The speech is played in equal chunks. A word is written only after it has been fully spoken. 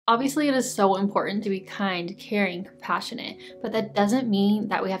Obviously, it is so important to be kind, caring, compassionate, but that doesn't mean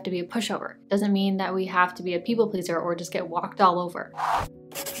that we have to be a pushover. It doesn't mean that we have to be a people pleaser or just get walked all over.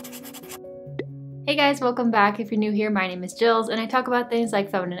 Hey guys, welcome back. If you're new here, my name is Jillz, and I talk about things like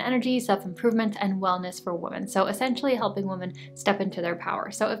feminine energy, self-improvement, and wellness for women. So essentially helping women step into their power.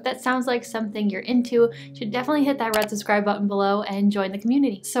 So if that sounds like something you're into, you should definitely hit that red subscribe button below and join the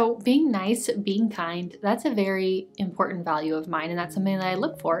community. So being nice, being kind, that's a very important value of mine, and that's something that I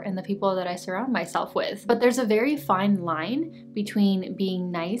look for in the people that I surround myself with. But there's a very fine line between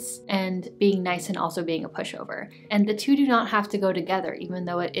being nice and also being a pushover. And the two do not have to go together, even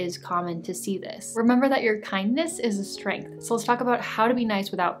though it is common to see this. Remember that your kindness is a strength. So let's talk about how to be nice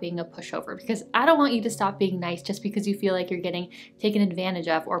without being a pushover, because I don't want you to stop being nice just because you feel like you're getting taken advantage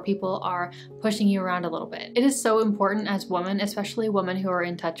of or people are pushing you around a little bit. It is so important as women, especially women who are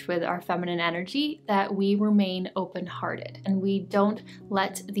in touch with our feminine energy, that we remain open-hearted and we don't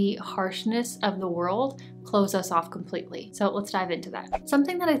let the harshness of the world close us off completely. So let's dive into that.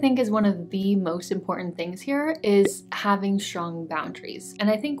 Something that I think is one of the most important things here is having strong boundaries. And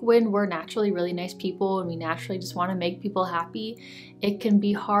I think when we're naturally really nice people and we naturally just want to make people happy, it can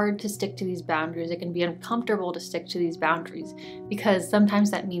be hard to stick to these boundaries. It can be uncomfortable to stick to these boundaries because sometimes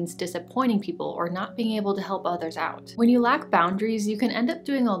that means disappointing people or not being able to help others out. When you lack boundaries, you can end up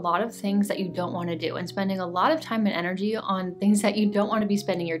doing a lot of things that you don't want to do and spending a lot of time and energy on things that you don't want to be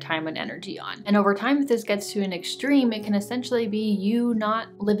spending your time and energy on. And over time, if this gets to an extreme, it can essentially be you not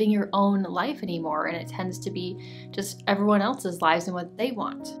living your own life anymore, and it tends to be just everyone else's lives and what they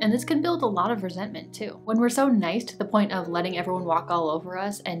want. And this can build a lot of resentment too. When we're so nice to the point of letting everyone walk all over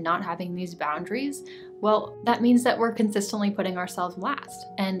us and not having these boundaries, well, that means that we're consistently putting ourselves last,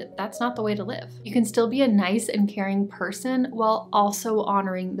 and that's not the way to live. You can still be a nice and caring person while also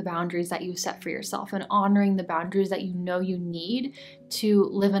honoring the boundaries that you set for yourself and honoring the boundaries that you know you need to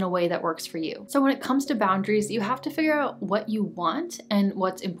live in a way that works for you. So when it comes to boundaries, you have to figure out what you want and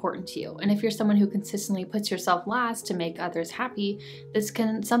what's important to you. And if you're someone who consistently puts yourself last to make others happy, this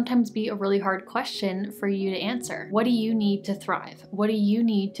can sometimes be a really hard question for you to answer. What do you need to thrive? What do you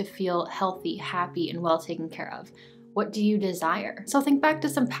need to feel healthy, happy, and well taken care of? What do you desire? So think back to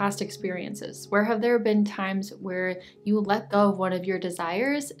some past experiences. Where have there been times where you let go of one of your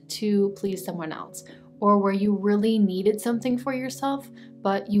desires to please someone else? Or where you really needed something for yourself,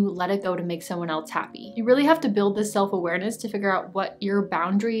 but you let it go to make someone else happy? You really have to build this self-awareness to figure out what your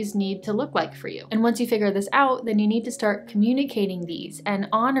boundaries need to look like for you. And once you figure this out, then you need to start communicating these and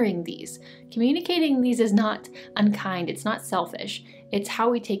honoring these. Communicating these is not unkind, it's not selfish. It's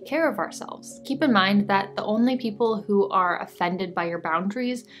how we take care of ourselves. Keep in mind that the only people who are offended by your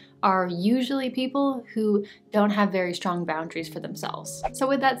boundaries are usually people who don't have very strong boundaries for themselves. So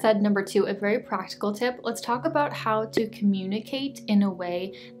with that said, number 2, a very practical tip, let's talk about how to communicate in a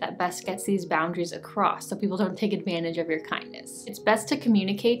way that best gets these boundaries across so people don't take advantage of your kindness. It's best to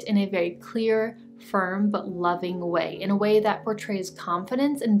communicate in a very clear, firm but loving way, in a way that portrays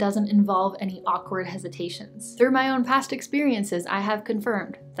confidence and doesn't involve any awkward hesitations. Through my own past experiences, I have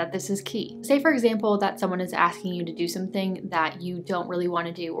confirmed that this is key. Say for example that someone is asking you to do something that you don't really want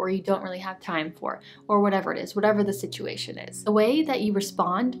to do or you don't really have time for, or whatever it is, whatever the situation is. The way that you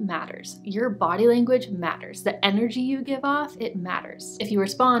respond matters. Your body language matters. The energy you give off, it matters. If you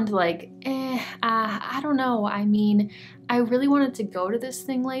respond like, I don't know, I mean, I really wanted to go to this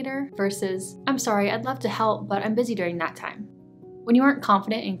thing later, versus, I'm sorry, I'd love to help, but I'm busy during that time. When you aren't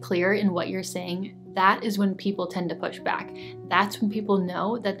confident and clear in what you're saying, that is when people tend to push back. That's when people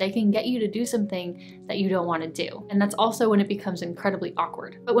know that they can get you to do something that you don't want to do. And that's also when it becomes incredibly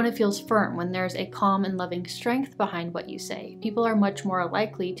awkward. But when it feels firm, when there's a calm and loving strength behind what you say, people are much more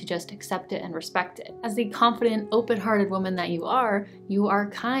likely to just accept it and respect it. As the confident, open-hearted woman that you are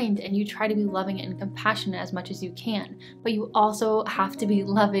kind and you try to be loving and compassionate as much as you can. But you also have to be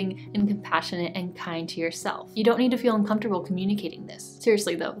loving and compassionate and kind to yourself. You don't need to feel uncomfortable communicating this.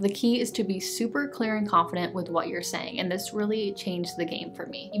 Seriously though, the key is to be super clear and confident with what you're saying, and this really changed the game for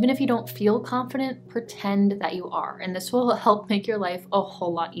me. Even if you don't feel confident, pretend that you are, and this will help make your life a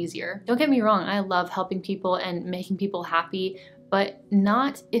whole lot easier. Don't get me wrong, I love helping people and making people happy, but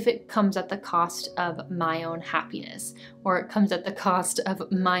not if it comes at the cost of my own happiness or it comes at the cost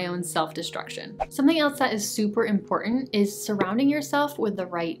of my own self-destruction. Something else that is super important is surrounding yourself with the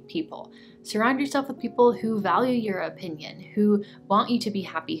right people. Surround yourself with people who value your opinion, who want you to be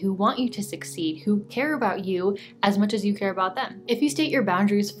happy, who want you to succeed, who care about you as much as you care about them. If you state your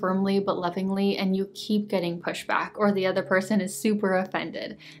boundaries firmly but lovingly and you keep getting pushback or the other person is super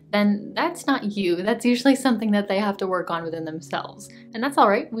offended, then that's not you. That's usually something that they have to work on within themselves. And that's all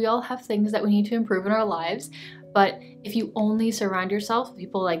right. We all have things that we need to improve in our lives. But if you only surround yourself with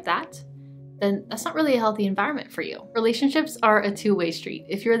people like that, then that's not really a healthy environment for you. Relationships are a two-way street.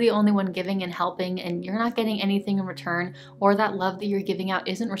 If you're the only one giving and helping and you're not getting anything in return, or that love that you're giving out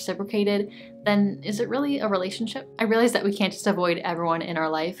isn't reciprocated, then is it really a relationship? I realize that we can't just avoid everyone in our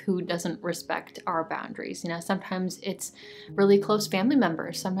life who doesn't respect our boundaries. You know, sometimes it's really close family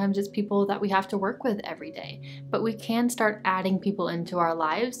members, sometimes it's people that we have to work with every day. But we can start adding people into our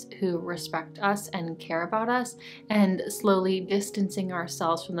lives who respect us and care about us, and slowly distancing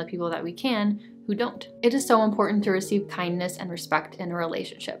ourselves from the people that we can who don't. It is so important to receive kindness and respect in a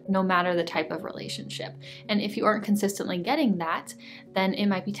relationship, no matter the type of relationship. And if you aren't consistently getting that, then it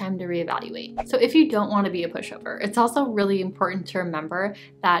might be time to reevaluate. So if you don't want to be a pushover, it's also really important to remember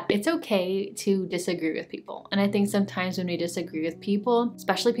that it's okay to disagree with people. And I think sometimes when we disagree with people,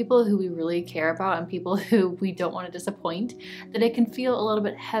 especially people who we really care about and people who we don't want to disappoint, that it can feel a little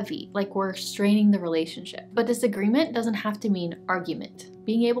bit heavy, like we're straining the relationship. But disagreement doesn't have to mean argument.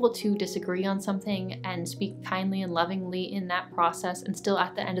 Being able to disagree on something and speak kindly and lovingly in that process, and still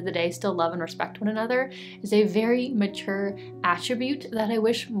at the end of the day still love and respect one another, is a very mature attribute that I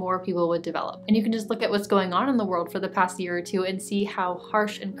wish more people would develop. And you can just look at what's going on in the world for the past year or two and see how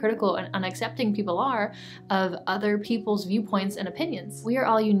harsh and critical and unaccepting people are of other people's viewpoints and opinions. We are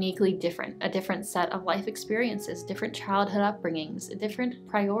all uniquely different, a different set of life experiences, different childhood upbringings, different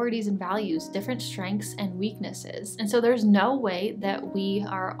priorities and values, different strengths and weaknesses. And so there's no way that we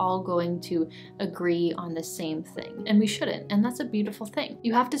are all going to agree on the same thing, and we shouldn't, and that's a beautiful thing.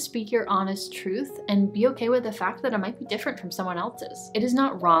 You have to speak your honest truth and be okay with the fact that it might be different from someone else's. It is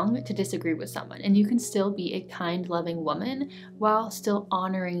not wrong to disagree with someone, and you can still be a kind, loving woman while still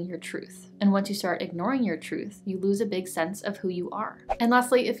honoring your truth. And once you start ignoring your truth, you lose a big sense of who you are. And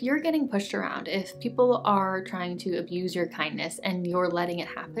lastly, if you're getting pushed around, if people are trying to abuse your kindness and you're letting it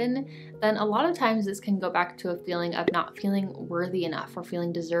happen, then a lot of times this can go back to a feeling of not feeling worthy enough, or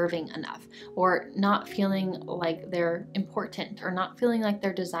feeling deserving enough, or not feeling like they're important, or not feeling like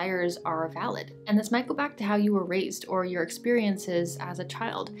their desires are valid. And this might go back to how you were raised or your experiences as a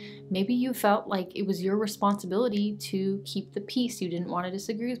child. Maybe you felt like it was your responsibility to keep the peace. You didn't want to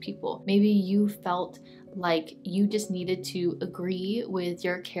disagree with people. Maybe you felt like you just needed to agree with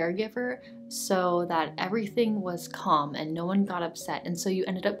your caregiver so that everything was calm and no one got upset, and so you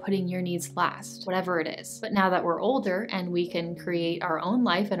ended up putting your needs last, whatever it is. But now that we're older and we can create our own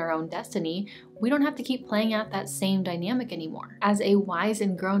life and our own destiny, we don't have to keep playing out that same dynamic anymore. As a wise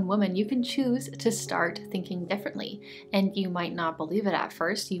and grown woman, you can choose to start thinking differently. And you might not believe it at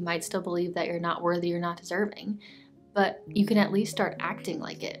first. You might still believe that you're not worthy or not deserving, but you can at least start acting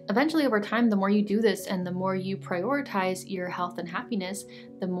like it. Eventually, over time, the more you do this and the more you prioritize your health and happiness,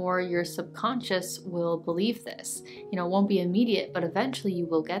 the more your subconscious will believe this. You know, it won't be immediate, but eventually you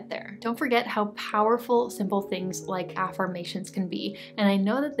will get there. Don't forget how powerful simple things like affirmations can be. And I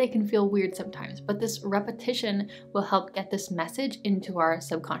know that they can feel weird sometimes, but this repetition will help get this message into our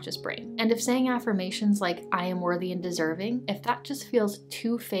subconscious brain. And if saying affirmations like, I am worthy and deserving, if that just feels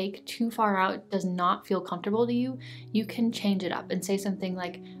too fake, too far out, does not feel comfortable to you, you can change it up and say something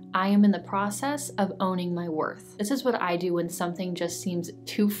like, I am in the process of owning my worth. This is what I do when something just seems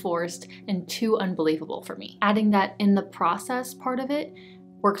too forced and too unbelievable for me. Adding that in the process part of it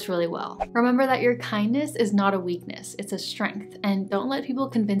works really well. Remember that your kindness is not a weakness, it's a strength, and don't let people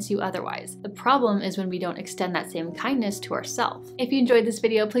convince you otherwise. The problem is when we don't extend that same kindness to ourselves. If you enjoyed this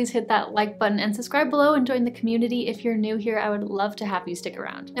video, please hit that like button and subscribe below and join the community. If you're new here, I would love to have you stick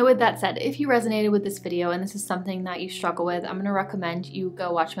around. Now with that said, if you resonated with this video and this is something that you struggle with, I'm gonna recommend you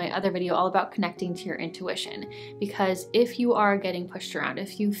go watch my other video all about connecting to your intuition. Because if you are getting pushed around,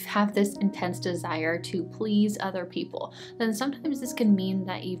 if you have this intense desire to please other people, then sometimes this can mean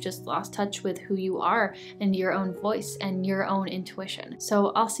that you've just lost touch with who you are and your own voice and your own intuition.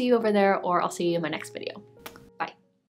 So I'll see you over there, or I'll see you in my next video.